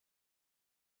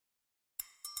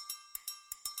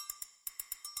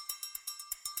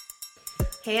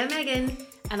Hey, I'm Megan.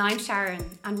 And I'm Sharon,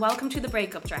 and welcome to The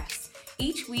Breakup Dress.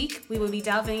 Each week, we will be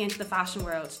delving into the fashion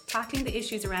world, tackling the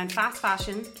issues around fast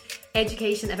fashion,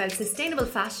 Education about sustainable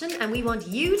fashion, and we want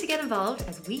you to get involved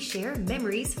as we share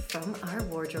memories from our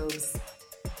wardrobes.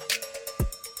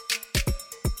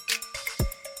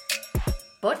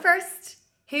 But first,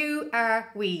 who are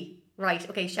we? Right,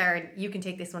 okay, Sharon, you can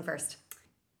take this one first.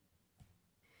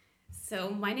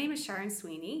 So, my name is Sharon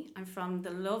Sweeney. I'm from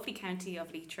the lovely county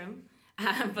of Leitrim,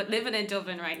 but living in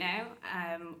Dublin right now.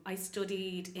 I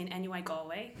studied in NUI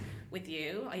Galway with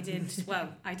you. I did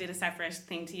a separate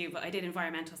thing to you, but I did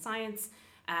environmental science.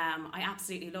 I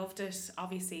absolutely loved it.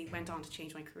 Obviously, went on to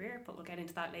change my career, but we'll get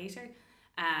into that later.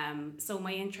 So,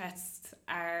 my interests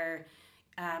are.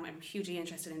 I'm hugely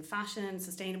interested in fashion,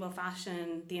 sustainable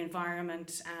fashion, the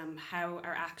environment, how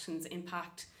our actions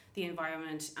impact the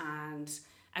environment, and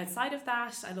outside of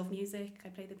that, I love music. I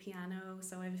play the piano,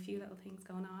 so I have a few little things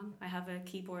going on. I have a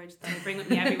keyboard that I bring with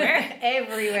me everywhere.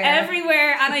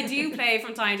 Everywhere, and I do play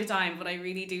from time to time, but I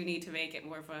really do need to make it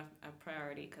more of a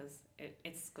priority because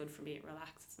it's good for me, it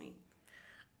relaxes me.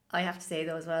 I have to say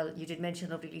though as well, you did mention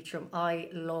lovely Leitrim. I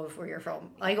love where you're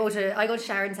from. I go to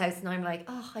Sharon's house and I'm like,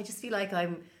 I just feel like I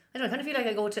kind of feel like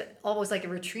I go to almost like a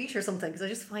retreat or something because I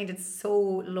just find it so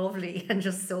lovely and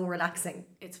just so relaxing.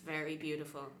 It's very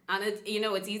beautiful, and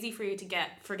it's easy for you to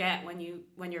forget when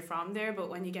you're from there, but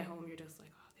when you get home, you're just like,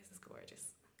 oh, this is gorgeous.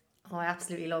 Oh, I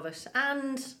absolutely love it.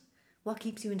 And what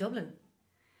keeps you in Dublin?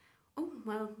 Oh,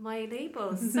 well, my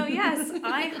labels. So yes,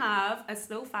 I have a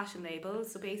slow fashion label.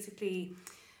 So basically,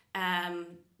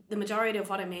 the majority of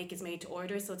what I make is made to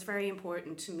order, so it's very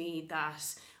important to me that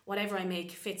whatever I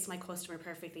make fits my customer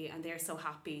perfectly and they're so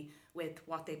happy with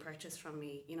what they purchase from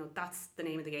me. That's the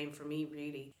name of the game for me,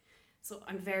 really. So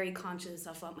I'm very conscious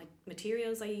of what my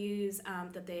materials I use,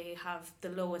 that they have the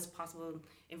lowest possible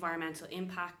environmental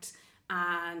impact,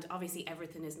 and obviously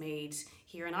everything is made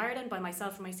here in Ireland by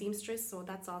myself and my seamstress, so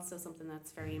that's also something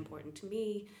that's very important to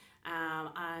me.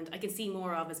 And I can see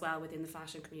more of as well within the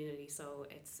fashion community, so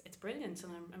it's brilliant,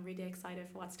 and I'm really excited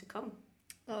for what's to come.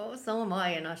 Oh, so am I,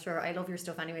 and I'm sure I love your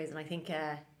stuff anyways, and I think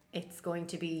it's going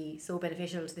to be so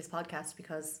beneficial to this podcast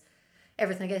because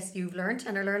everything I guess you've learned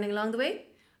and are learning along the way.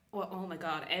 Oh my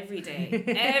God, every day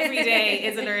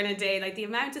is a learning day. Like the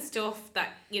amount of stuff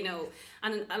that,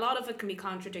 and a lot of it can be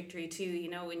contradictory too,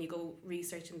 when you go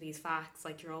researching these facts,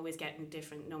 like you're always getting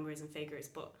different numbers and figures,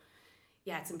 but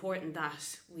yeah, it's important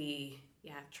that we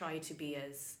try to be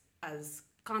as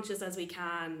conscious as we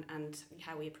can and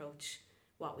how we approach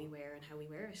what we wear and how we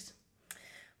wear it.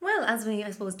 Well, as we, I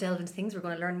suppose, delve into things, we're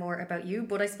going to learn more about you.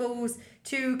 But I suppose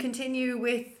to continue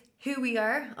with who we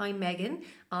are, I'm Megan.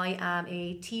 I am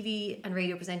a TV and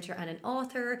radio presenter and an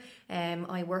author.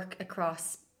 I work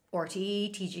across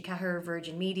RTE, TG Ceathair,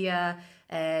 Virgin Media.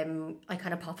 I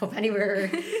kind of pop up anywhere,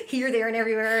 here, there and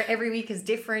everywhere. Every week is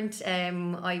different.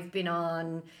 I've been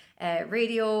on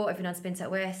radio, I've been on Spins Out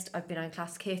West, I've been on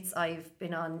Classic Hits, I've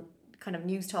been on kind of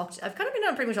news talk. I've kind of been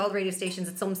on pretty much all the radio stations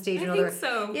at some stage or another. I think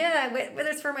so. Yeah,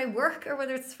 whether it's for my work or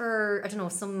whether it's for, I don't know,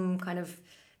 some kind of,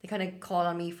 they kind of call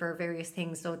on me for various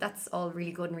things. So that's all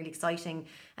really good and really exciting.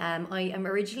 I am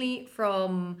originally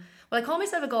from, I call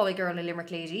myself a Galway girl, a Limerick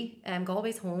lady.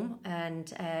 Galway's home,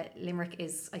 and Limerick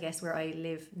is, I guess, where I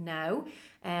live now.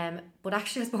 But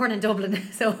actually I was born in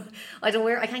Dublin, so I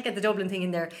can't get the Dublin thing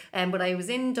in there. But I was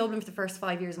in Dublin for the first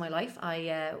 5 years of my life.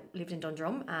 I lived in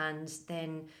Dundrum and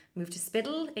then moved to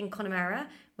Spiddle in Connemara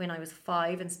when I was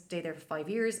 5 and stayed there for 5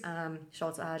 years. Should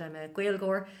also add I'm a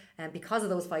Gaeilgeoir because of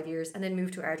those 5 years, and then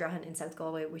moved to Ardrahan in South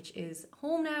Galway, which is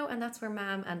home now, and that's where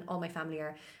Mam and all my family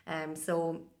are.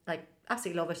 So like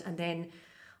absolutely love it. And then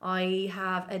I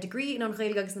have a degree in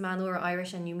Gaeilge agus na Manor,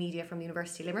 Irish and New Media from the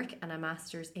University of Limerick, and a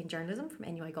master's in journalism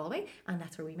from NUI Galway, and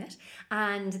that's where we met.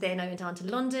 And then I went on to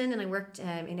London and I worked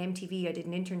in MTV. I did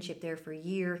an internship there for a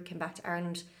year, came back to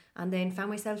Ireland, and then found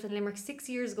myself in Limerick 6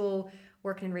 years ago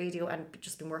working in radio, and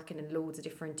just been working in loads of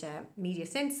different media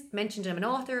since. Mentioned I'm an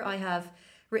author. I have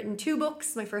written 2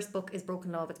 books. My first book is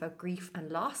Broken Love. It's about grief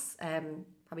and loss.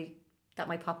 Probably that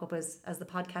might pop up as the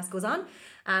podcast goes on.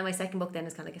 And my second book then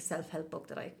is kind of like a self-help book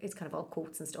it's kind of all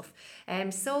quotes and stuff.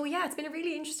 So yeah, it's been a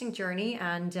really interesting journey.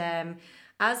 And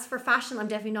as for fashion, I'm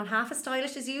definitely not half as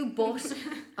stylish as you, but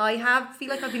I feel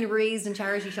like I've been raised in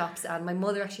charity shops, and my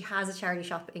mother actually has a charity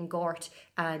shop in Gort,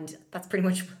 and that's pretty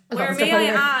much where may I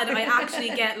add, I actually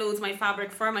get loads of my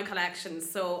fabric for my collection,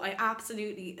 so I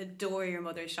absolutely adore your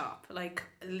mother's shop. Like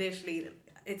literally,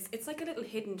 it's like a little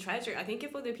hidden treasure. I think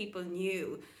if other people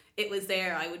knew it was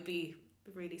there, I would be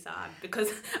really sad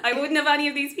because I wouldn't have any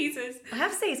of these pieces. I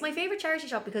have to say, it's my favourite charity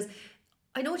shop because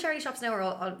I know charity shops now are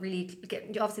all really get,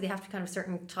 obviously they have to kind of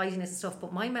certain tidiness and stuff,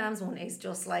 but my mam's one is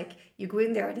just like you go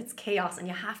in there and it's chaos and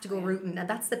you have to go rooting, and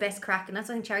that's the best crack, and that's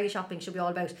what I think charity shopping should be all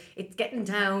about. It's getting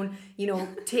down, you know,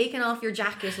 taking off your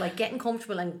jacket, like getting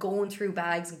comfortable and going through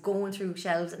bags, going through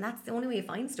shelves, and that's the only way you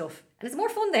find stuff, and it's more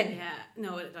fun then. Yeah,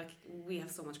 no, like we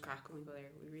have so much crack when we go there,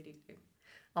 we really do.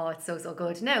 Oh, it's so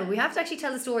good. Now we have to actually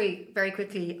tell the story very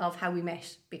quickly of how we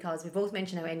met, because we both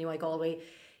mentioned how NUI Galway.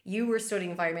 You were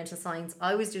studying environmental science.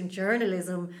 I was doing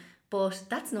journalism, but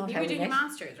that's not You how were we doing met. your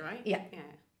masters, right? Yeah. Yeah.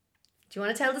 Do you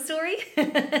want to tell the story?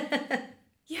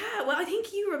 Yeah, well, I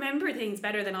think you remember things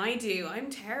better than I do. I'm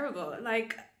terrible.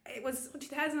 Like, it was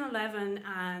 2011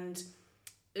 and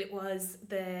it was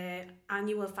the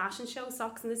annual fashion show,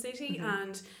 Socks in the City,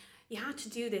 and you had to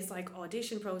do this like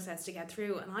audition process to get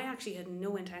through, and I actually had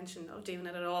no intention of doing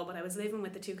it at all, but I was living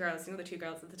with the two girls, the two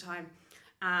girls at the time,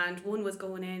 and one was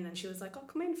going in and she was like, oh,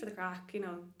 come in for the crack,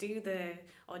 do the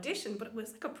audition, but it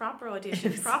was like a proper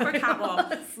audition, proper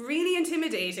catwalk, really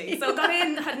intimidating. So I got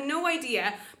in, had no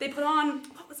idea. They put on,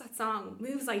 what was that song?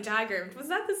 Moves Like Jagger. Was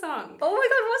that the song? Oh my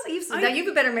God, was it? Now you've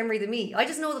a better memory than me. I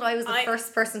just know that I was the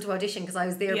first person to audition because I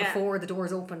was there before the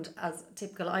doors opened, as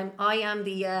typical. I am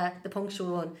the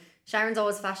punctual one. Sharon's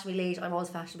always fashionably late, I'm always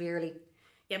fashionably early.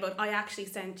 Yeah, but I actually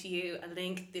sent you a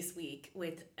link this week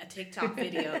with a TikTok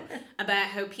video about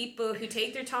how people who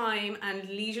take their time and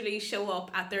leisurely show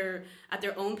up at their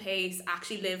own pace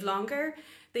actually live longer.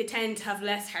 They tend to have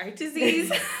less heart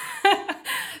disease.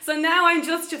 So now I'm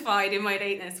justified in my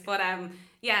lateness. But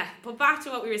but back to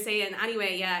what we were saying.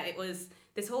 Anyway, it was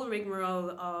this whole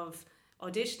rigmarole of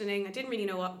auditioning. I didn't really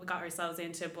know what we got ourselves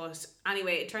into, but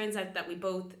anyway, it turns out that we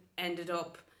both ended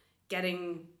up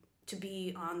getting to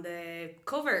be on the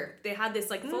cover. They had this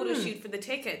photo shoot for the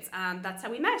tickets, and that's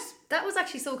how we met. That was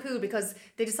actually so cool because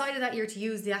they decided that year to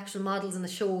use the actual models in the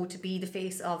show to be the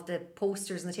face of the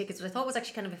posters and the tickets, which I thought was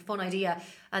actually kind of a fun idea.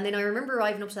 And then I remember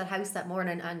arriving up to that house that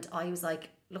morning and I was like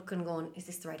looking, going, is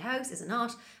this the right house? Is it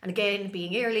not? And again,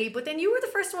 being early, but then you were the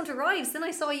first one to arrive. So then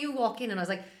I saw you walk in and I was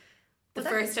like, the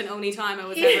first and only time I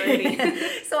was ever early.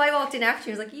 So I walked in after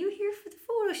you, I was like, are you here for the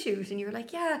photo shoot? And you were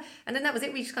like, yeah. And then that was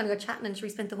it. We just kind of got chatting and we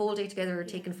spent the whole day together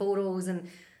taking photos. And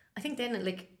I think then,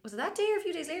 was it that day or a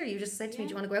few days later, you just said to me,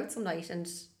 do you want to go out some night? And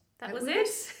that was it.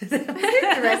 That was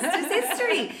it. The rest is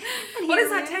history. And what is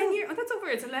that, 10 years? Oh, that's over.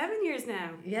 It's 11 years now.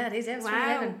 Yeah, it is. Yeah,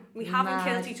 wow. We haven't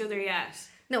killed each other yet.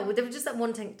 No, there was just that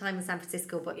one time in San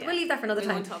Francisco, but we'll leave that for another time.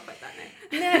 We won't talk about that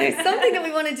now. Now, something that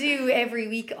we want to do every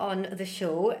week on the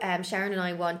show, Sharon and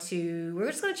I we're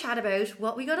just going to chat about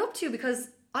what we got up to, because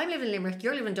I'm living in Limerick,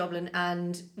 you're living in Dublin,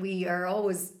 and we are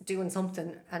always doing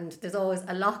something, and there's always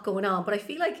a lot going on. But I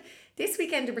feel like this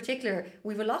weekend in particular,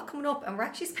 we've a lot coming up, and we're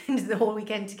actually spending the whole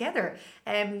weekend together.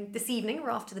 This evening,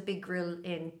 we're off to the Big Grill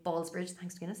in Ballsbridge,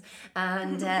 thanks to Guinness.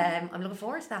 And I'm looking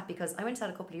forward to that because I went to that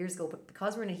a couple of years ago, but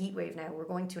because we're in a heat wave now, we're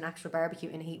going to an actual barbecue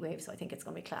in a heat wave, so I think it's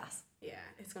going to be class. Yeah,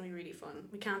 it's going to be really fun.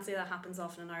 We can't say that happens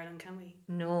often in Ireland, can we?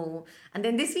 No. And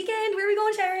then this weekend, where are we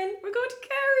going, Sharon? We're going to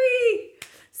Kerry!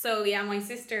 So yeah, my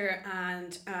sister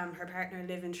and her partner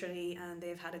live in Tralee, and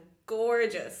they've had a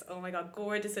gorgeous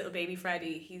little baby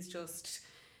Freddie. He's just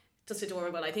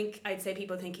adorable. I think I'd say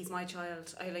people think he's my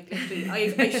child. I literally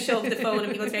I shove the phone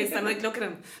in people's faces. I'm like, look at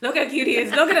him, look how cute he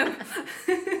is, look at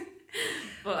him.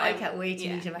 But I can't wait to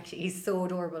meet him, actually. He's so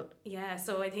adorable. Yeah,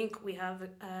 so I think we have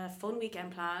a fun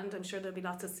weekend planned. I'm sure there'll be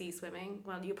lots of sea swimming.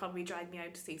 Well, you'll probably drag me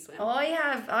out to sea swim. Oh, I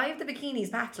have the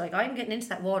bikinis packed. I'm getting into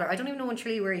that water. I don't even know in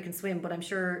Tralee where you can swim, but I'm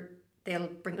sure they'll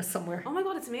bring us somewhere. Oh my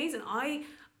God, it's amazing.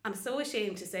 I'm so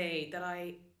ashamed to say that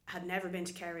I had never been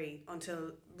to Kerry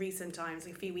until recent times,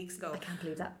 a few weeks ago. I can't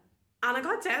believe that. And I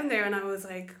got down there and I was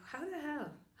like, how the hell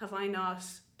have I not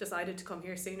decided to come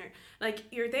here sooner?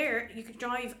 You're there, you could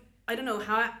drive, I don't know,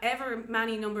 however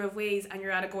many number of ways, and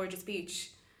you're at a gorgeous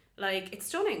beach. It's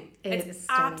stunning. It's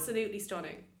absolutely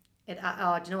stunning. Do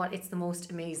you know what? It's the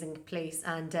most amazing place.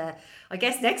 And I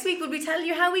guess next week we'll be telling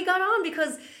you how we got on,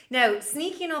 because now,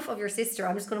 sneaky enough of your sister,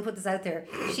 I'm just going to put this out there,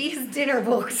 she has dinner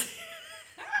booked.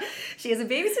 She has a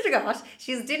babysitter got,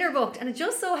 she has dinner booked, and it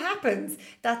just so happens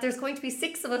that there's going to be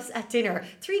 6 of us at dinner.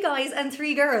 3 guys and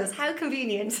 3 girls. How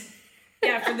convenient.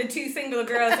 Yeah, for the 2 single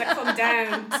girls that come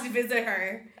down to visit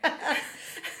her.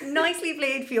 Nicely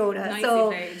played, Fiona. Nicely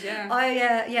played,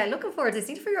 yeah. Looking forward to this.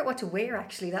 Need to figure out what to wear,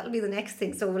 actually. That'll be the next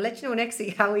thing. So we'll let you know next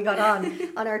week how we got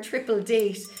on our triple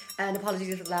date. And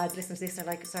apologies to the lads listening to this and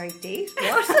they're like, sorry, date?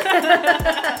 What?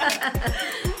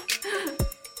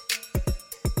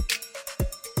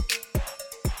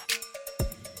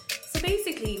 So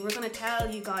basically, we're going to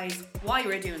tell you guys why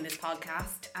we're doing this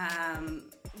podcast.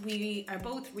 We are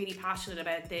both really passionate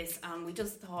about this, and we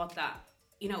just thought that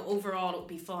you know, overall it would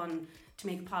be fun to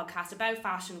make a podcast about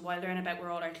fashion while learning about where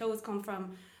all our clothes come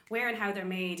from, where and how they're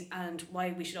made, and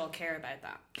why we should all care about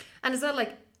that. And as well,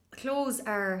 like, clothes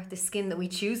are the skin that we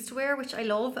choose to wear, which I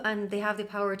love, and they have the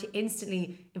power to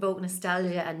instantly evoke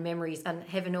nostalgia and memories. And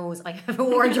heaven knows I have a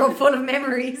wardrobe full of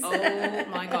memories. Oh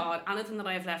my god, anything that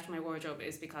I have left in my wardrobe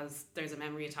is because there's a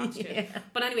memory attached to it.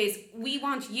 But anyways, we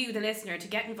want you, the listener, to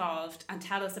get involved and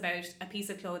tell us about a piece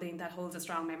of clothing that holds a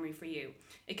strong memory for you.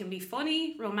 It can be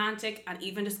funny, romantic, and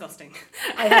even disgusting.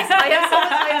 I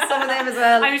have some of them as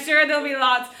well. I'm sure there'll be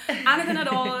lots. Anything at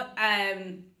all.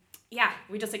 Yeah,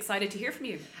 we're just excited to hear from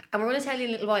you. And we're going to tell you in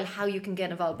a little while how you can get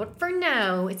involved. But for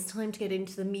now, it's time to get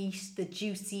into the meat, the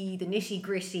juicy, the nitty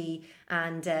gritty,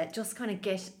 and just kind of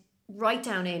get right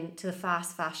down into the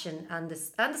fast fashion and the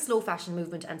slow fashion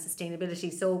movement and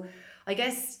sustainability. So I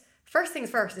guess first things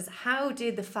first is, how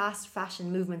did the fast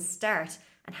fashion movement start?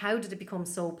 And how did it become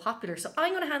so popular? So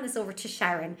I'm going to hand this over to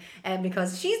Sharon,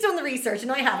 because she's done the research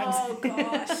and I haven't. Oh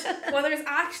gosh. Well, there's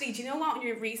actually, do you know what, when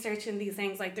you're researching these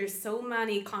things, like there's so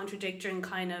many contradicting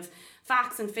kind of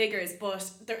facts and figures,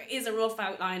 but there is a rough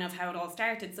outline of how it all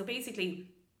started. So basically,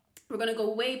 we're going to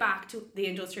go way back to the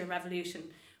Industrial Revolution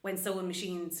when sewing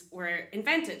machines were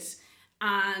invented.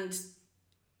 And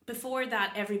before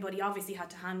that, everybody obviously had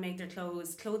to hand make their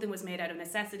clothes. Clothing was made out of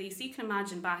necessity. So you can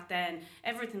imagine back then,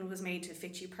 everything was made to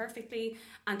fit you perfectly,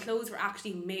 and clothes were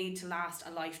actually made to last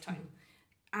a lifetime.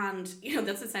 And, you know,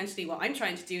 that's essentially what I'm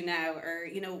trying to do now. Or,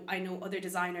 you know, I know other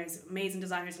designers, amazing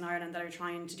designers in Ireland, that are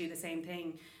trying to do the same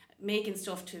thing, making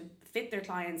stuff to fit their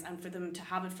clients and for them to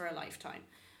have it for a lifetime.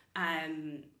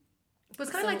 But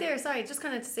it's kind of like there, sorry, just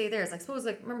kind of to say there, I suppose,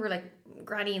 like, remember, like,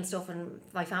 granny and stuff and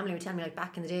my family would tell me, like,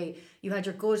 back in the day, you had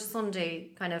your good Sunday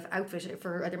kind of outfit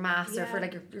for either mass or for,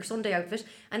 like, your Sunday outfit,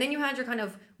 and then you had your kind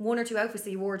of one or two outfits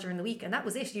that you wore during the week, and that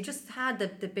was it. You just had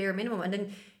the bare minimum, and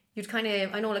then you'd kind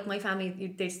of, I know, like, my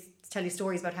family, they tell you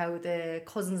stories about how the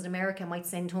cousins in America might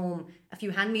send home a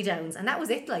few hand-me-downs, and that was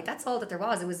it. Like, that's all that there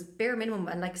was. It was bare minimum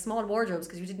and, like, small wardrobes,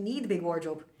 because you didn't need the big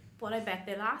wardrobe. But I bet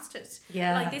they lasted.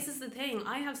 Yeah. Like, this is the thing.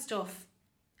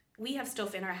 We have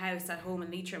stuff in our house at home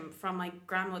in Leitrim from my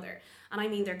grandmother. And I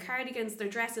mean, they're cardigans, they're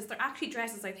dresses. They're actually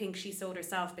dresses I think she sewed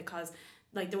herself, because,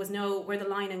 like, there was no, where the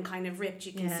lining kind of ripped,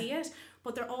 you can see it.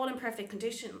 But they're all in perfect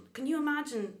condition. Can you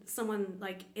imagine someone,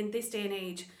 like, in this day and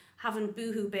age, having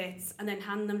boohoo bits and then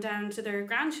handing them down to their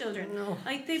grandchildren? No.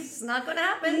 Like, It's not going to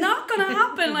happen. Not going to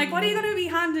happen. Like, what are you going to be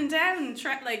handing down?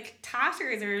 Like,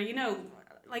 tatters, or, you know,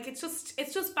 like, it's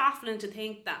just baffling to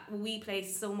think that we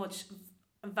place so much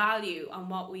value on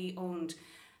what we owned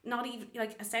not even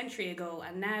like a century ago,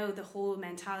 and now the whole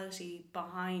mentality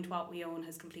behind what we own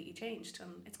has completely changed,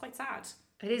 and it's quite sad.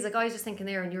 It is. Like, I was just thinking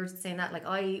there, and you're saying that, like,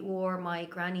 I wore my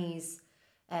granny's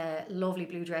lovely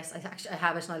blue dress. I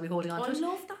have it and I'll be holding on to it. I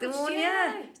love that. The one,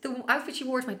 the outfit she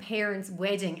wore to my parents'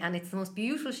 wedding, and it's the most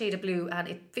beautiful shade of blue, and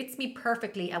it fits me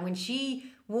perfectly. And when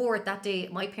she wore it that day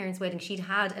at my parents' wedding, she'd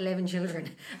had 11 children,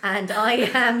 and This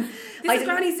is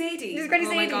Granny Zadie. This is Granny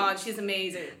Zadie. Oh my god, she's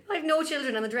amazing. I have no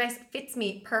children, and the dress fits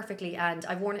me perfectly, and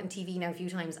I've worn it on TV now a few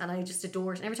times, and I just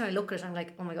adore it. And every time I look at it, I'm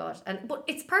like, oh my god! But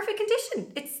it's perfect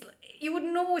condition. It's, you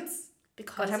wouldn't know it's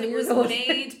because God, it was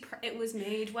made. It was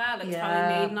made well. It was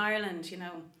probably made in Ireland. You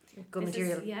know, good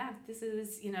material. This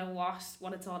is you know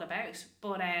what it's all about.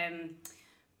 But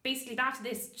basically back to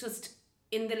this, just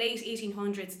in the late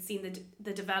 1800s, it's seen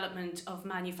the development of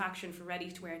manufacturing for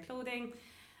ready-to-wear clothing.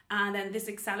 And then this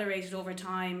accelerated over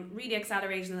time, really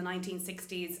accelerated in the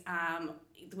 1960s.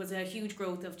 There was a huge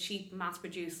growth of cheap,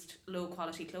 mass-produced,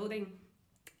 low-quality clothing.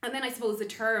 And then I suppose the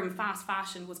term fast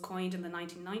fashion was coined in the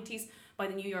 1990s by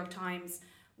the New York Times,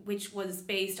 which was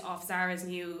based off Zara's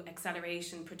new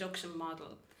acceleration production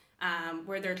model,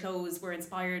 where their clothes were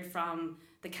inspired from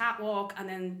the catwalk, and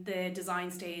then the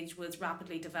design stage was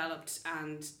rapidly developed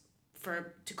and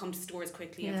to come to stores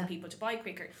quickly and for people to buy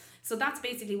quicker. So that's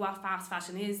basically what fast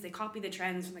fashion is. They copy the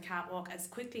trends from the catwalk as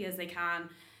quickly as they can,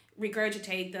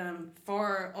 regurgitate them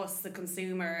for us, the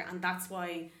consumer, and that's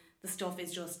why the stuff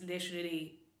is just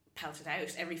literally pelted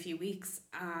out every few weeks.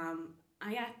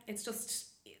 It's just,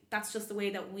 that's just the way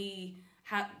that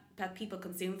that people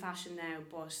consume fashion now,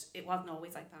 but it wasn't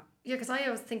always like that. Yeah, because I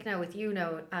was thinking now with you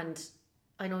now, and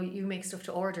I know you make stuff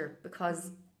to order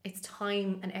because it's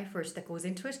time and effort that goes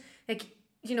into it. Like,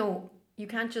 you know, you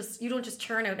don't just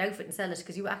churn out an outfit and sell it,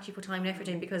 because you actually put time and effort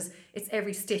in, because it's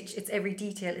every stitch, it's every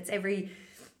detail, it's every,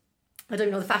 I don't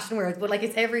know the fashion words, but like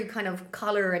it's every kind of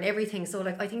collar and everything. So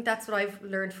like, I think that's what I've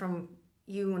learned from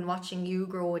you and watching you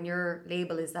grow in your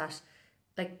label, is that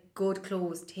like good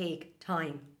clothes take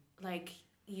time. Like,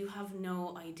 you have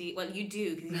no idea. Well, you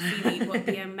do, because you see me, but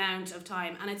the amount of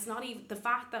time. And it's not even the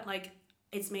fact that, like,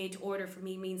 it's made to order for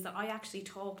me means that I actually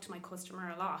talk to my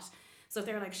customer a lot. So if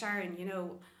they're like, Sharon, you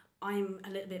know, I'm a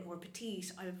little bit more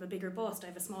petite, I have a bigger bust, I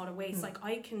have a smaller waist, like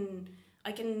I can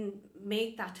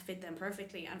make that to fit them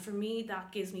perfectly. And for me,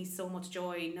 that gives me so much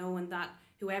joy knowing that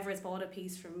whoever has bought a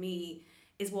piece from me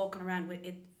is walking around with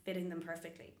it fitting them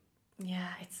perfectly. Yeah,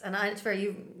 it's fair.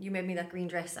 You made me that green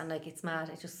dress, and like it's mad.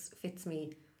 It just fits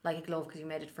me like a glove because you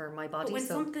made it for my body. But when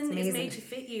so something is made to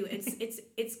fit you,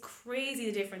 it's crazy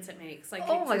the difference it makes. Like,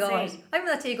 oh it's my god, insane. I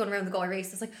remember that day going around the Galway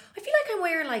race. It's like I feel like I'm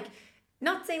wearing like.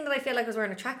 Not saying that I felt like I was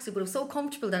wearing a tracksuit, but it was so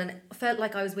comfortable that it felt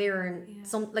like I was wearing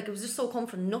some, like it was just so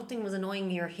comfortable. Nothing was annoying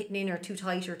me or hitting in or too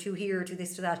tight or too here or too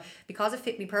this to that. Because it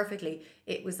fit me perfectly,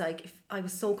 it was like I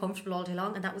was so comfortable all day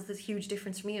long, and that was this huge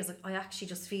difference for me. I was like, I actually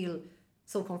just feel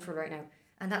so comfortable right now.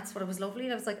 And that's what it was lovely.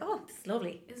 And I was like, oh, this is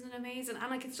lovely. Isn't it amazing?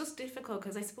 And like, it's just difficult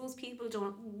because I suppose people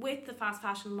don't, with the fast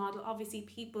fashion model, obviously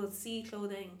people see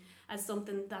clothing as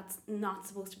something that's not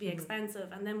supposed to be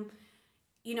expensive. And then,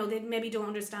 you know, they maybe don't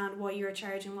understand why you're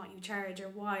charging what you charge or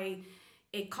why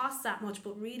it costs that much.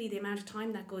 But really the amount of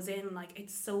time that goes in, like,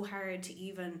 it's so hard to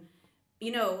even,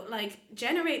 you know, like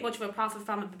generate much of a profit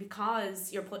from it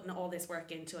because you're putting all this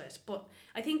work into it. But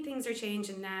I think things are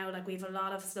changing now. Like, we have a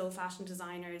lot of slow fashion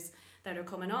designers that are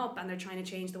coming up and they're trying to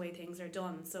change the way things are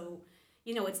done. So,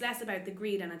 you know, it's less about the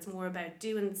greed and it's more about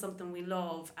doing something we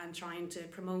love and trying to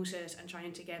promote it and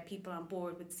trying to get people on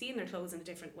board with seeing their clothes in a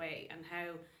different way and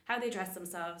how they dress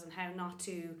themselves and how not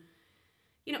to,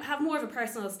 you know, have more of a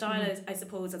personal style, I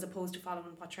suppose, as opposed to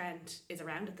following what trend is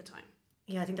around at the time.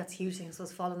 Yeah, I think that's a huge thing, I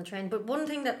suppose, following the trend. But one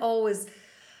thing that always,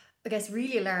 I guess,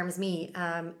 really alarms me,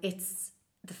 it's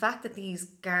the fact that these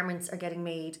garments are getting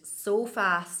made so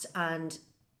fast and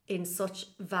in such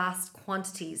vast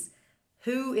quantities.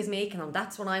 Who is making them?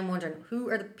 That's what I'm wondering. Who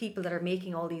are the people that are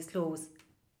making all these clothes?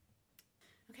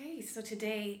 Okay, so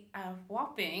today, a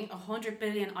whopping 100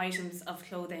 billion items of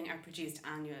clothing are produced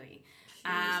annually.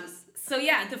 So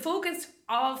yeah, the focus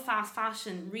of fast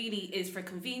fashion really is for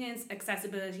convenience,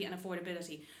 accessibility and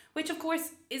affordability, which of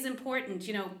course is important.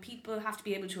 You know, people have to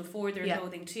be able to afford their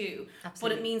clothing too. Absolutely.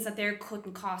 But it means that they're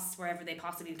cutting costs wherever they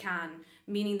possibly can,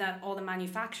 meaning that all the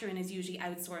manufacturing is usually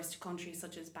outsourced to countries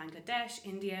such as Bangladesh,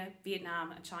 India,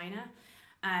 Vietnam and China.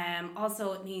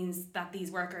 Also, it means that these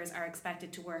workers are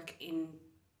expected to work in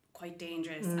quite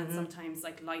dangerous and sometimes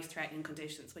like life-threatening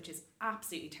conditions, which is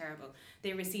absolutely terrible.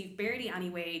 They receive barely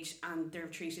any wage and they're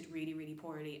treated really, really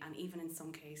poorly, and even in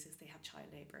some cases they have child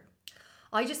labour.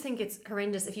 I just think it's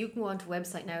horrendous. If you can go onto a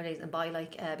website nowadays and buy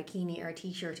like a bikini or a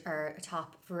t-shirt or a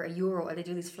top for €1, and they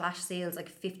do these flash sales,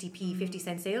 like 50p,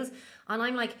 50-cent sales, and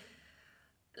I'm like,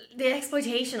 the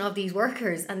exploitation of these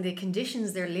workers and the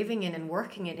conditions they're living in and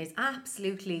working in is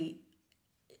absolutely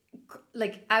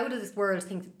like out of this world. I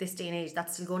think this day and age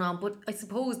that's still going on. But I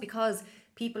suppose because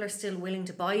people are still willing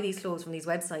to buy these clothes from these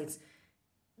websites,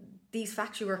 these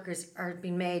factory workers are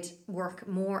being made work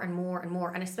more and more and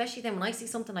more. And especially then when I see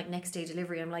something like next day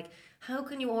delivery, I'm like, how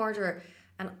can you order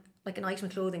an item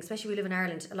of clothing, especially we live in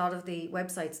Ireland, a lot of the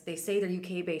websites, they say they're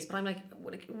UK based, but I'm like,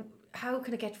 how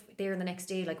can it get there in the next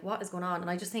day? Like, what is going on?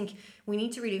 And I just think we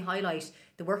need to really highlight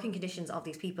the working conditions of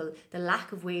these people, the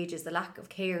lack of wages, the lack of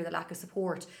care, the lack of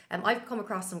support. I've come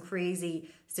across some crazy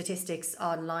statistics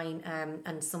online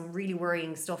and some really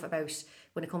worrying stuff about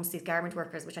when it comes to these garment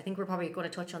workers, which I think we're probably going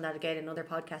to touch on that again in another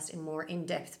podcast in more in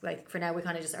depth. Like, for now we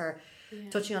kind of just are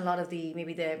touching on a lot of the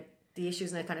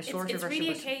issues in a kind of shorter it's version.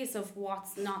 It's really a case of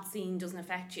what's not seen doesn't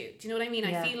affect you. Do you know what I mean?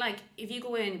 I feel like if you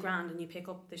go in grand and you pick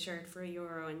up the shirt for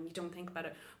 €1 and you don't think about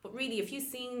it, but really if you've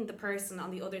seen the person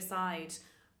on the other side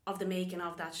of the making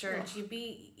of that shirt,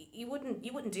 you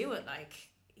wouldn't do it. Like,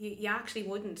 you actually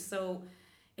wouldn't. So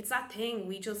it's that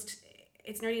thing,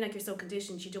 it's nearly like you're so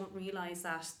conditioned you don't realise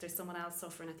that there's someone else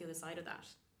suffering at the other side of that.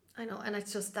 I know, and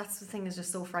it's just, that's the thing, is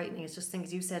just so frightening. It's just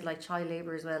things you said, like child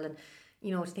labour as well, and you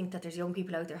know, to think that there's young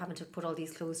people out there having to put all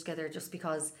these clothes together just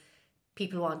because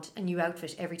people want a new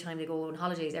outfit every time they go on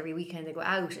holidays, every weekend they go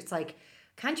out. It's like,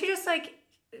 can't you just like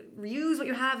reuse what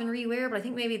you have and rewear? But I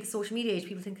think maybe the social media age,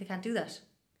 people think they can't do that.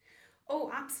 Oh,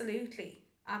 absolutely.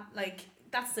 Like,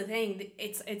 that's the thing.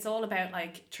 It's all about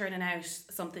like churning out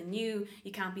something new.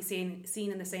 You can't be seen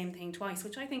in the same thing twice,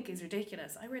 which I think is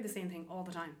ridiculous. I wear the same thing all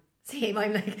the time. Same,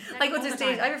 I'm like what's this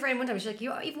stage? I have a friend one time, she's like,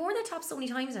 you've worn that top so many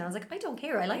times now. I was like, I don't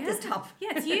care, I like this top. Yeah,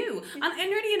 it's you. and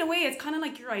really, in a way, it's kind of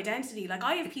like your identity. Like,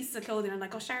 I have pieces of clothing and I'm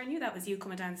like, oh, Sharon, knew that was you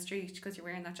coming down the street because you're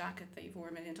wearing that jacket that you've worn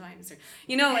a million times. Or,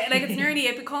 you know, like, it's nearly,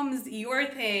 it becomes your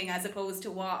thing as opposed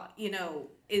to what, you know,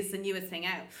 is the newest thing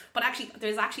out. But actually,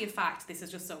 there's actually a fact, this is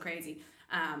just so crazy,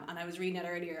 and I was reading it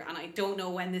earlier, and I don't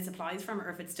know when this applies from or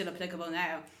if it's still applicable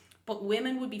now. but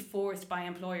women would be forced by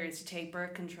employers to take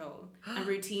birth control and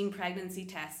routine pregnancy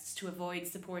tests to avoid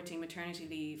supporting maternity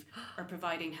leave or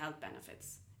providing health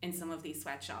benefits in some of these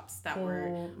sweatshops that were...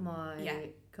 Oh my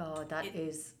God, that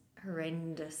is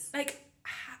horrendous. Like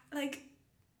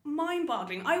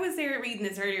mind-boggling. I was there reading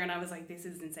this earlier and I was like, this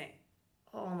is insane.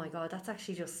 Oh my God, that's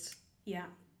actually just... Yeah.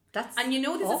 And this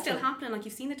awful. Is still happening. Like,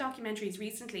 you've seen the documentaries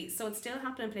recently, so it's still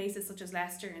happening in places such as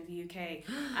Leicester in the UK,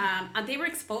 and they were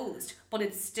exposed, but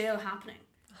it's still happening.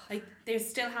 Like, they're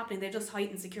still happening. They've just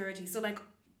heightened security. So like,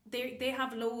 they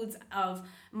have loads of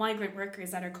migrant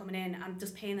workers that are coming in and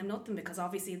just paying them nothing because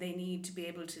obviously they need to be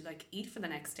able to like eat for the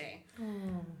next day.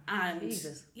 And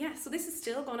Jesus. Yeah, so this is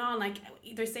still going on. Like,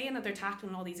 they're saying that they're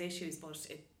tackling all these issues, but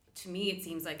to me it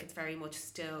seems like it's very much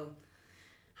still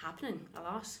happening a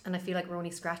lot. And I feel like we're only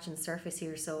scratching the surface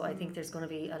here, so I think there's going to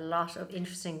be a lot of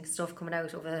interesting stuff coming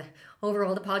out over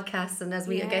all the podcasts, and as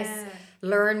we I guess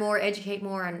learn more, educate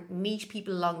more, and meet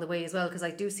people along the way as well, because I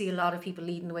do see a lot of people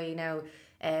leading the way now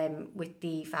with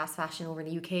the fast fashion over in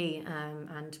the UK,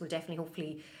 and we'll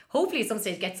definitely hopefully at some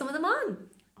stage get some of them on.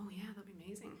 Oh yeah, that'd be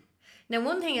amazing. Now,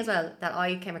 one thing as well that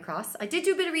I came across, I did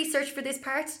do a bit of research for this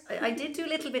part. I did do a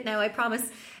little bit now, I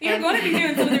promise. You're going to be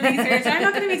doing some of the research. I'm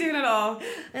not going to be doing it all.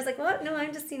 I was like, what? No,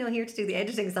 I'm just, here to do the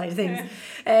editing side of things.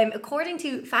 According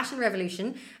to Fashion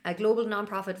Revolution, a global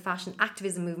non-profit fashion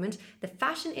activism movement, the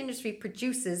fashion industry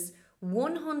produces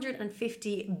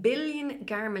 150 billion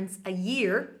garments a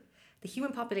year. The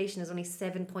human population is only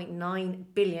 7.9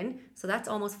 billion. So that's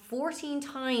almost 14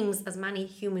 times as many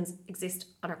humans exist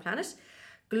on our planet.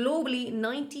 Globally,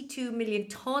 92 million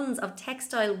tonnes of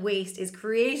textile waste is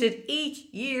created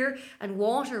each year, and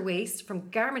water waste from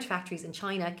garment factories in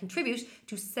China contribute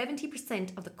to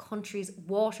 70% of the country's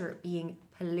water being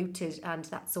polluted, and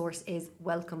that source is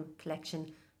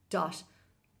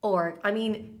welcomecollection.org. I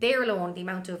mean, there alone, the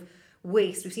amount of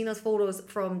waste. We've seen those photos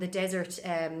from the desert,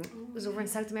 it was over in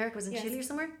South America, was in Chile or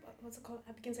somewhere? What's it called?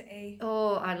 It begins with A.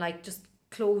 Oh, and like just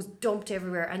clothes dumped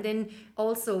everywhere. And then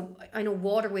also, I know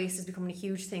water waste is becoming a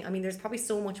huge thing. I mean, there's probably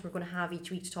so much we're going to have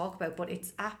each week to talk about, but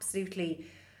it's absolutely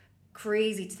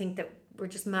crazy to think that we're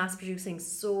just mass producing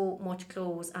so much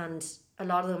clothes, and a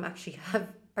lot of them actually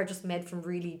are just made from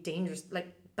really dangerous,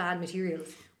 like bad materials.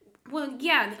 Well,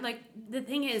 yeah, like the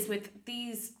thing is with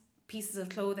these pieces of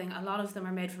clothing, a lot of them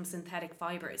are made from synthetic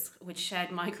fibres, which shed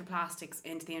microplastics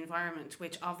into the environment,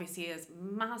 which obviously has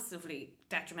massively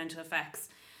detrimental effects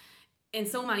in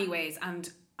so many ways.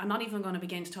 And I'm not even going to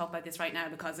begin to talk about this right now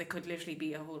because it could literally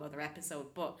be a whole other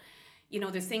episode. But,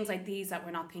 there's things like these that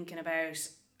we're not thinking about,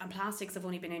 and plastics have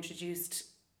only been introduced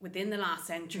within the last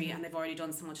century, and they've already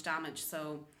done so much damage.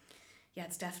 So, yeah,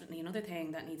 it's definitely another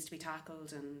thing that needs to be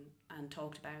tackled and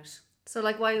talked about. So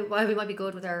like why we might be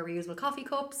good with our reusable coffee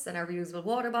cups and our reusable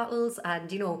water bottles and,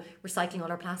 recycling all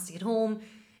our plastic at home,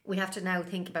 we have to now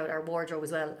think about our wardrobe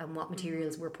as well and what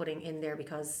materials we're putting in there,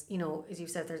 because, as you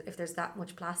said, if there's that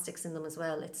much plastics in them as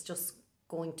well, it's just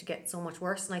going to get so much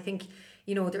worse. And I think,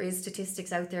 there is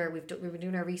statistics out there. We've been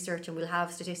doing our research, and we'll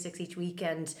have statistics each week,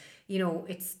 and,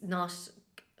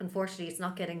 unfortunately, it's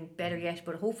not getting better yet,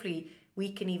 but hopefully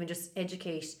we can even just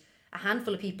educate a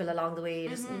handful of people along the way,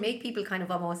 just make people kind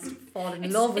of almost fall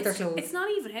in love with their clothes. It's not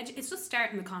even it's just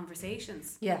starting the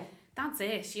conversations. Yeah. That's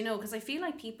it, because I feel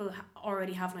like people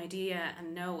already have an idea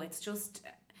and know. It's just,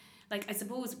 like, I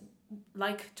suppose,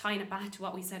 like tying it back to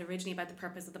what we said originally about the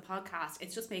purpose of the podcast,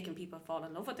 it's just making people fall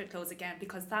in love with their clothes again,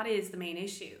 because that is the main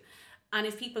issue. And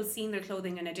if people seen their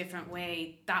clothing in a different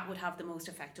way, that would have the most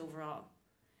effect overall.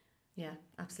 Yeah,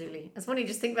 absolutely. It's funny,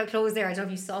 just think about clothes there. I don't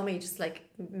know if you saw me just like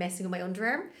messing with my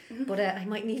underarm, but I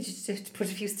might need you to put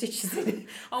a few stitches in.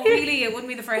 Oh, really? It wouldn't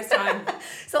be the first time.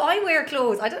 So I wear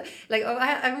clothes. I don't like.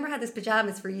 I remember I had these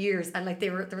pajamas for years, and like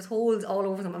there was holes all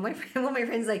over them. And one of my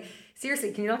friends like,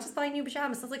 seriously, can you not just buy new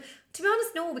pajamas? So I was like, to be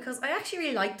honest, no, because I actually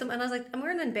really liked them, and I was like, I'm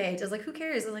wearing them in bed. I was like, who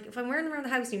cares? I was like, if I'm wearing them around the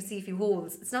house and you see a few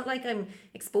holes, it's not like I'm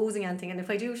exposing anything. And if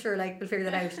I do, sure, like we'll figure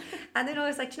that out. And then I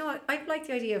was like, what? I like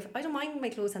the idea of, I don't mind my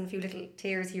clothes having a few little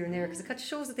tears here and there, because it kind of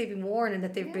shows that they've been worn and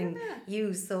that they've been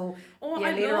used. So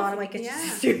later on I might get you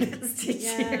to do a little stitch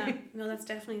here. No, that's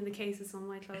definitely the case with some of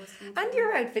my clothes. And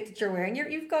your outfit that you're wearing,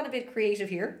 you've gone a bit creative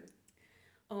here.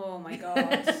 Oh my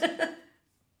god.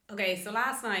 Okay, so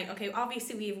last night,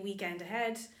 obviously we have a weekend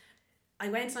ahead. I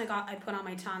went and I put on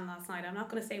my tan last night. I'm not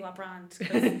going to say what brand,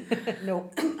 because no,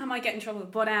 I might get in trouble.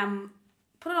 But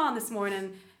put it on this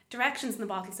morning. Directions in the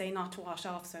bottle say not to wash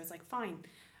off, so I was like, fine.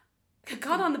 I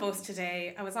got on the bus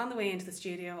today. I was on the way into the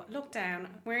studio. Looked down,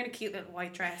 wearing a cute little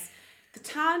white dress. The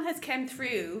tan has come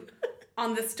through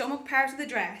on the stomach part of the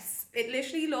dress. It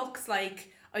literally looks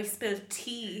like I spilled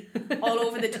tea all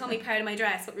over the tummy part of my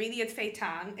dress, but really it's fake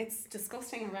tan. It's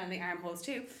disgusting around the armholes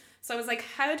too. So I was like,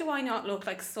 how do I not look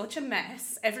like such a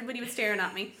mess? Everybody was staring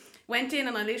at me. Went in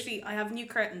and I have new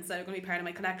curtains that are going to be part of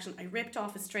my collection. I ripped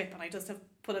off a strip and I just have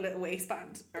put a little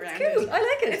waistband around It's cool. it. I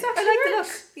like it. It's actually I like the great. look.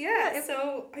 Yeah,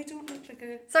 so I don't look like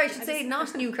a... Sorry, I should say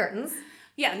not new curtains.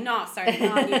 Yeah, not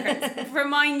new curtains. For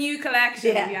my new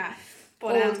collection, yeah.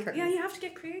 But Old curtains. yeah, you have to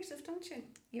get creative, don't you?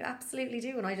 You absolutely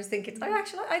do, and I just think it's.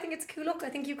 I think it's a cool look. I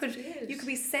think you could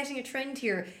be setting a trend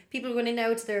here. People going in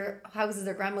now to their houses,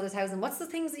 their grandmother's house, and what's the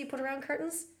things that you put around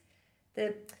curtains?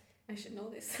 I should know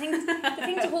this. The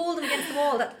thing to hold them against the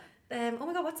wall. That oh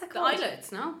my god, what's that The called?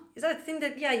 eyelets, no? Is that the thing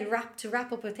that you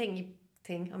wrap up a thing?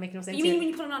 I'm making no sense. You mean when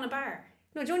you put it on a bar?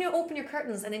 No, do you know when you open your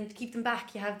curtains and then to keep them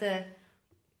back, you have the.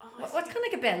 What's kind of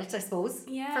like a belt, I suppose,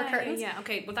 for curtains? Yeah,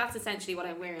 okay, well that's essentially what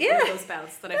I'm wearing. Yeah. One of those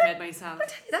belts that I've made myself. I'll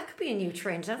tell you, that could be a new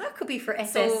trend. Now that could be for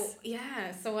SS.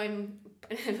 So I'm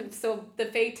so the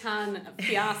fake tan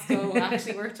fiasco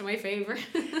actually worked in my favour.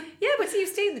 Yeah, but see, you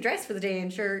stay in the dress for the day,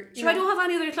 and sure. I don't have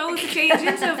any other clothes to change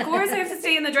into. Of course I have to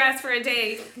stay in the dress for a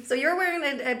day. So you're wearing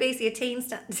basically a tan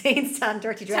stand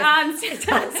dirty dress. Tan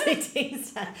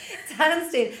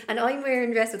stain, and I'm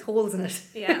wearing a dress with holes in it.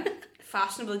 Yeah.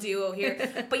 Fashionable duo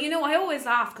here. But I always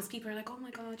laugh because people are like, oh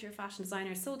my god, you're a fashion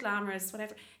designer, so glamorous,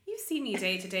 whatever. You see me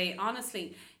day to day,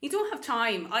 honestly, you don't have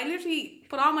time. I literally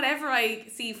put on whatever I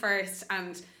see first,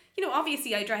 and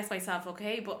obviously I dress myself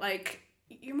okay, but like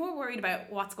you're more worried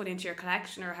about what's going into your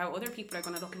collection or how other people are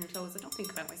going to look in your clothes. I don't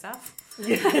think about myself.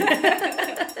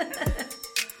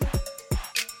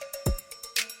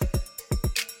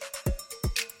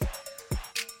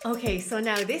 Okay, so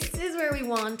now this is where we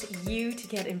want you to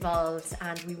get involved,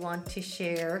 and we want to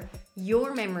share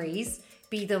your memories,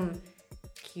 be them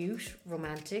cute,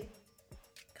 romantic,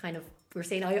 kind of. We're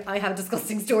saying I have a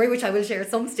disgusting story which I will share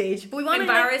at some stage, but we want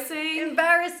embarrassing.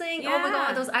 Yeah. Oh my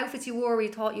god, those outfits you wore where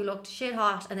you thought you looked shit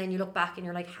hot, and then you look back and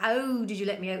you're like, how did you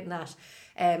let me out in that?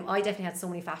 I definitely had so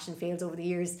many fashion fails over the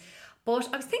years, but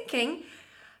I was thinking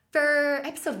for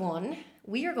episode 1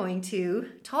 we are going to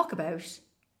talk about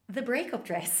the breakup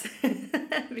dress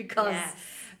because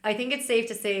I think it's safe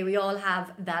to say we all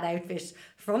have that outfit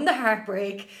from the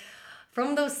heartbreak,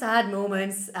 from those sad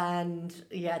moments, and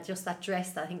just that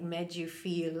dress that I think made you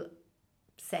feel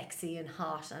sexy and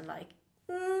hot and like,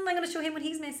 I'm going to show him what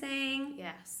he's missing.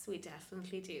 Yes, we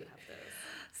definitely do have those.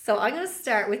 So I'm going to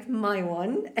start with my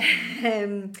one.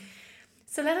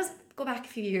 So let us go back a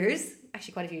few years,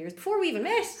 actually quite a few years, before we even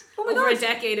met. Oh my god. Over a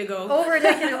decade ago. Oh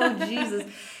Jesus.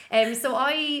 So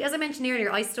as I mentioned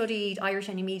earlier, I studied Irish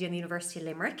and New Media in the University of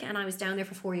Limerick, and I was down there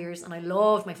for 4 years, and I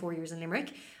loved my 4 years in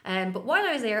Limerick. But while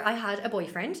I was there, I had a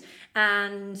boyfriend,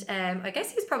 and I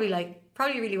guess he was probably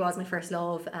really was my first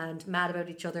love, and mad about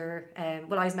each other. I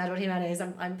was mad about him, anyways.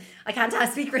 I can't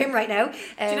speak for him right now. Do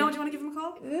you want to give him a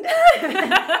call? You're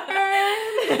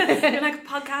like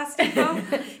podcast info. Do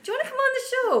you want to come on the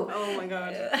show? Oh my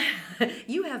god.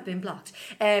 You have been blocked.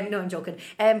 No, I'm joking.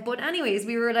 But anyways,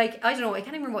 we were like, I don't know, I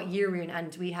can't even remember what year we were in,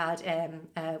 and we had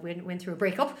went through a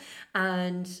breakup,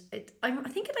 and I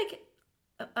think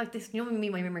this, me,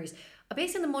 my memories.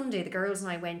 Basically on the Monday, the girls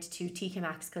and I went to TK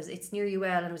Maxx because it's near UL,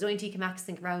 and it was only TK Maxx, I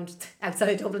think, around outside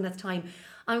of Dublin at the time.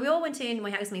 And we all went in, my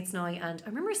housemates and I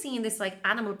remember seeing this like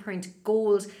animal print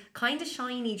gold kind of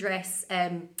shiny dress.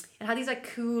 It had these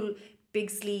like cool big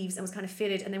sleeves and was kind of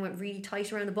fitted and then went really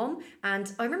tight around the bum.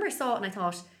 And I remember I saw it and I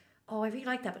thought, oh, I really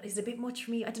like that, but is it a bit much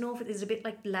for me? I don't know if it is a bit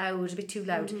like loud, a bit too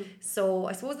loud. Mm-hmm. So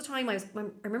I suppose the time I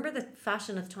remember the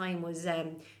fashion at the time was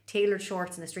tailored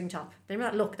shorts and a string top. I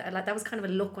remember that look. That was kind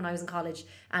of a look when I was in college,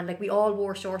 and like we all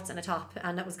wore shorts and a top,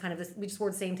 and that was kind of this. We just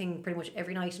wore the same thing pretty much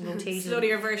every night and rotated.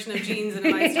 Sluttier version of jeans and a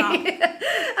nice top.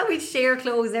 And we'd share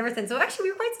clothes and everything. So actually,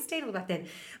 we were quite sustainable back then.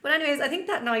 But anyways, I think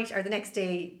that night or the next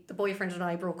day, the boyfriend and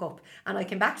I broke up, and I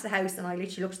came back to the house and I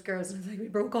literally looked at the girls and I was like, we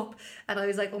broke up, and I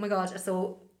was like, oh my god.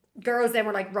 So girls then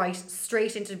were like, right,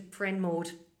 straight into friend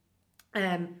mode.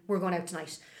 We're going out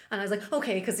tonight. And I was like,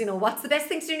 okay, because what's the best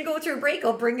thing to do when you go through a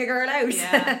breakup? Bring a girl out.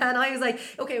 Yeah. And I was like,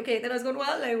 okay. Then I was going,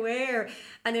 what will I wear?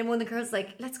 And then one of the girls was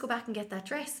like, let's go back and get that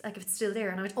dress, like if it's still there.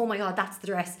 And I went, oh my god, that's the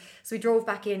dress. So we drove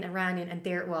back in and ran in, and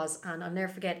there it was. And I'll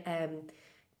never forget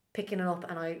picking it up,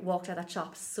 and I walked out of that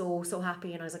shop so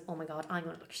happy, and I was like, oh my god, I'm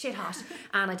going to look shit hot.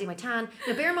 And I did my tan.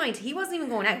 Now bear in mind, he wasn't even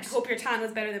going out. I hope your tan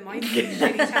was better than mine. Really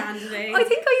tan today. I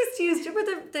think I used to use, do you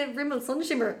remember the Rimmel Sun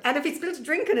Shimmer? And if he spilled a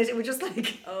drink on it, it would just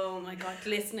like, oh my god,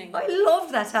 glistening. I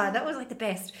loved that tan. That was like the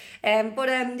best. So I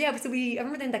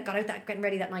remember then that got out that getting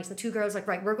ready that night, and the two girls like,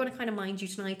 right, we're going to kind of mind you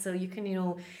tonight, so you can,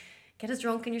 get as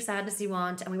drunk in your sadness you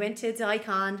want. And we went to the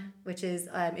Icon, which is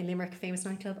in Limerick, famous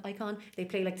nightclub, Icon. They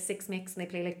play like the Six Mix and they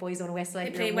play like Boyzone and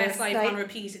Westlife. They play Westlife on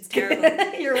repeat. It's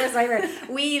terrible. Your worst nightmare.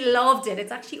 We loved it.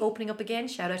 It's actually opening up again.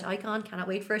 Shout out Icon. Cannot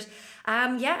wait for it.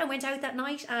 Yeah, I went out that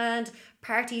night and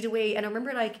partied away. And I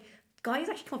remember like guys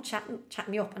actually come up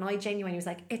chatting me up, and I genuinely was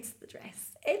like, it's the dress.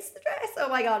 Oh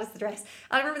my God, it's the dress.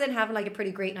 I remember then having like a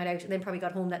pretty great night out, and then probably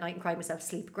got home that night and cried myself to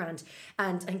sleep. Grand.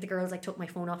 And I think the girls like took my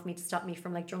phone off me to stop me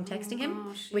from like drunk texting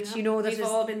him, which you know that we've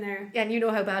all been there. Yeah, and you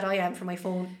know how bad I am for my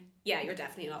phone. Yeah, you're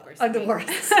definitely not worse. I'm the worst.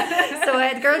 So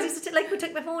the girls used to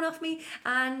take my phone off me,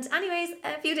 and anyways,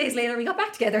 a few days later we got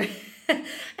back together.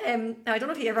 Now I don't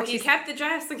know if you ever actually kept the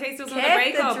dress in case there was another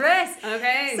breakup. Kept the dress.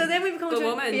 Okay. So then we would come to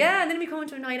woman. Yeah, and then we come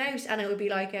to a night out, and it would be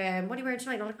like, what are you wearing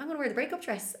tonight? And I'm like, I'm gonna wear the breakup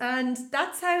dress, and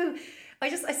that's how. I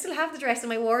still have the dress in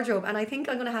my wardrobe, and I think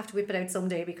I'm going to have to whip it out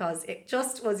someday, because it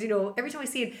just was, every time I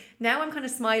see it, now I'm kind of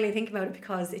smiling thinking about it,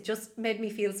 because it just made me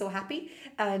feel so happy.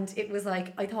 And it was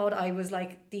like, I thought I was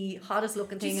like the hottest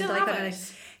looking thing in Icon.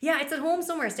 Yeah, it's at home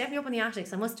somewhere. It's definitely up in the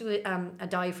attics. I must do a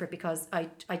dive for it, because I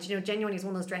genuinely is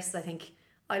one of those dresses I think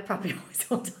I'll probably always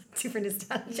hold on to for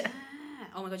nostalgia. Yeah.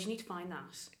 Oh my God, you need to find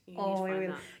that. I will. Do you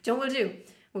know what we'll do?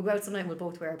 We'll go out sometime, we'll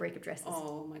both wear our breakup dresses.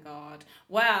 Oh my God.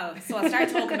 Well, so I'll start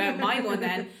talking about my one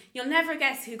then. You'll never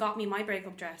guess who got me my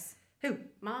breakup dress. Who?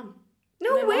 Mom.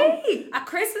 No way! At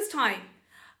Christmas time.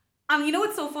 And you know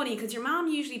what's so funny? Because your mom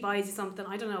usually buys you something,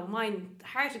 I don't know, mine,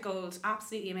 Heart of Gold,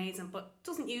 absolutely amazing, but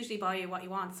doesn't usually buy you what you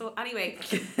want. So anyway,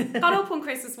 got up one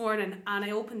Christmas morning and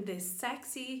I opened this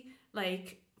sexy,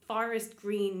 like, forest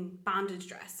green bandage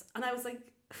dress. And I was like,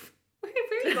 where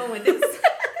are you going with this?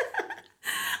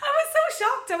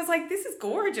 Shocked. I was like, this is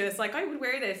gorgeous. Like, I would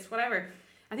wear this, whatever.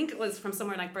 I think it was from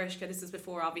somewhere like Bershka. This was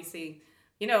before, obviously,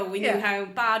 we knew how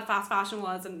bad fast fashion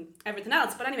was and everything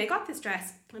else. But anyway, I got this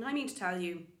dress, and I mean to tell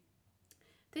you,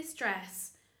 this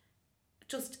dress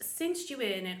just cinched you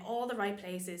in all the right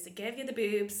places. It gave you the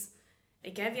boobs.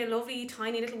 It gave you a lovely,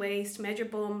 tiny little waist, made your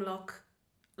bum look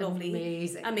lovely.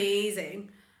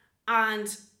 Amazing.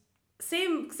 And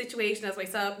same situation as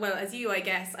myself, well, as you, I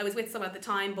guess. I was with someone at the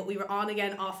time, but we were on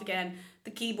again, off again. The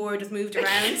keyboard just moved around.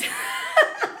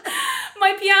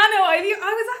 My piano, I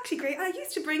was actually great. I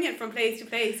used to bring it from place to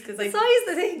place. Because the size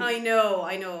the thing. I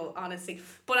know, honestly.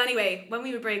 But anyway, when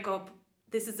we would break up,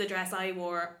 this is the dress I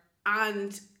wore.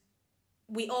 And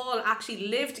we all actually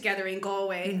lived together in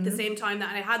Galway at the same time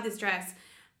that I had this dress.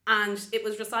 And it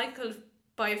was recycled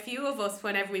by a few of us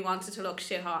whenever we wanted to look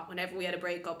shit hot, whenever we had a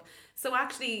breakup. So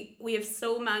actually, we have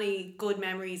so many good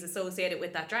memories associated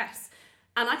with that dress.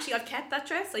 And actually, I've kept that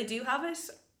dress. I do have it.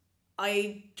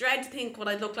 I dread to think what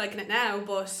I'd look like in it now,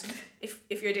 but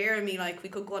if you're daring me, like, we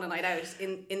could go on a night out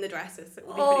in the dresses. It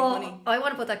would be pretty funny. I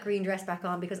want to put that green dress back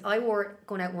on, because I wore it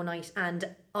going out one night,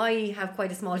 and I have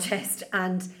quite a small chest,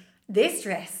 and this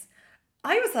dress,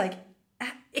 I was like,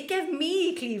 it gave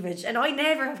me cleavage, and I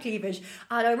never have cleavage.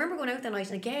 And I remember going out that night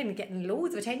and again getting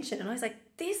loads of attention, and I was like,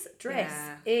 this dress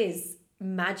is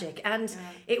magic, and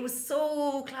it was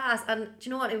so class. And do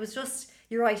you know what? It was just,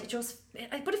 you're right,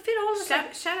 but it fit all of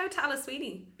it. Shout out to Alice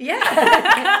Sweeney. Yeah.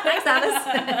 Thanks, Alice.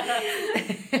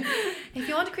 If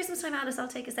you want a Christmas time, Alice, I'll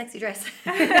take a sexy dress.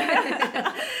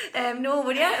 No,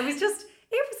 but yeah, it was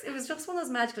just one of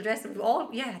those magical dresses.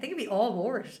 I think we all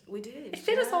wore it. We did. It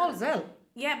fit us all as well.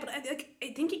 Yeah, but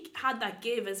I think it had that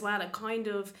give as well. It kind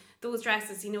of, those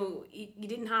dresses, you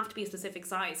didn't have to be a specific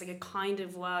size. Like, it kind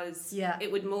of was,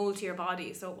 it would mold to your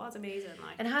body. So it was amazing.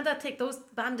 Like. And it had that thick, those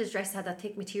bandage dresses had that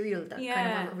thick material that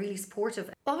kind of were really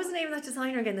supportive. What was the name of that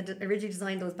designer again that originally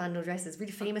designed those bandeau dresses?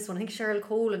 Really famous one. I think Cheryl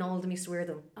Cole and all of them used to wear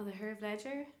them. Oh, the Herb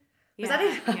Ledger? Was that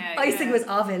it? Yeah, I think it was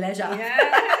Ave Leisure.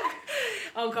 Yeah.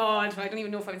 Oh God, I don't even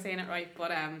know if I'm saying it right,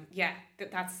 but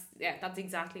that's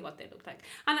exactly what they looked like.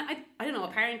 And I don't know,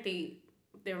 apparently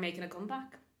they were making a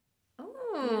comeback.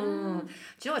 Oh,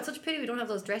 do you know, it's such a pity we don't have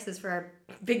those dresses for our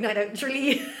big night out in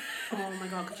Tralee. Oh my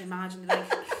God, could you imagine,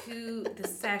 like, who the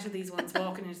set of these ones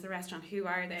walking into the restaurant? Who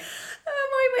are they?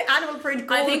 My animal print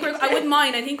gold. I wouldn't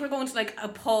mind. I think we're going to like a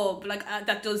pub like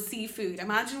that does seafood.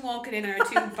 Imagine walking in our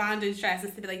two bandage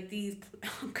dresses to be like, these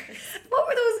plunkers. What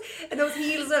were those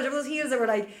heels? There were those heels that were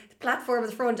like the platform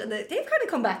at the front, and they've kind of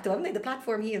come back though, haven't they? The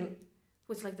platform heel.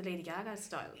 Which, like the Lady Gaga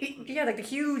style. Yeah, like the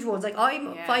huge ones. Like,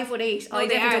 I'm 5'8". No,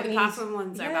 they are. The platform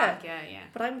ones are back. Yeah.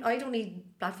 But I don't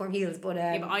need platform heels. But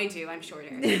yeah, but I do. I'm shorter.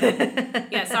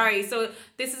 Yeah, sorry. So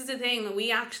this is the thing that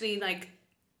we actually like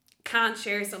can't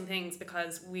share some things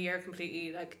because we are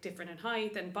completely like different in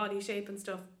height and body shape and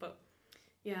stuff. But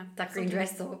yeah, that green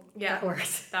dress though. Yeah, that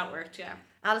worked. That worked. Yeah.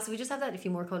 Alice, we just have that in a few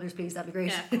more colours, please. That'd be great.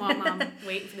 Yeah, come on, Mom.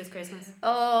 Waiting for this Christmas.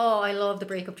 Oh, I love the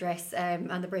breakup dress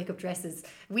and the breakup dresses.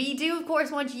 We do, of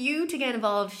course, want you to get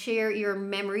involved, share your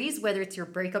memories, whether it's your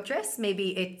breakup dress,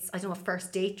 maybe it's, I don't know, a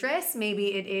first date dress,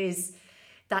 maybe it is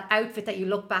that outfit that you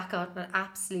look back on and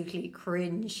absolutely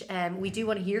cringe. We do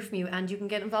want to hear from you, and you can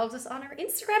get involved with us on our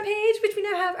Instagram page, which we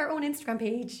now have our own Instagram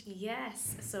page.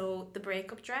 Yes, so the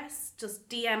breakup dress, just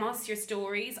DM us your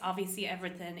stories. Obviously,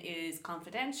 everything is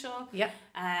confidential. Yeah.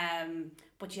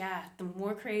 But yeah, the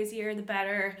more crazier, the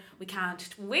better. We can't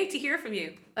wait to hear from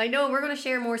you. I know we're going to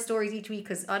share more stories each week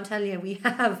because I'm telling you, we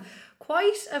have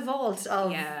quite a vault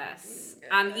of... Yes,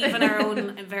 and even our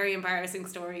own very embarrassing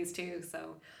stories too,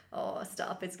 so... Oh,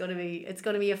 stop. It's gonna be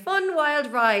a fun,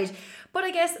 wild ride. But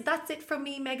I guess that's it from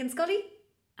me, Megan Scully.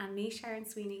 And me, Sharon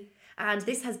Sweeney. And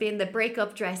this has been the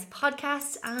Breakup Dress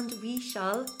podcast, and we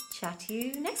shall chat to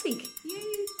you next week.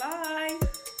 Yay, bye.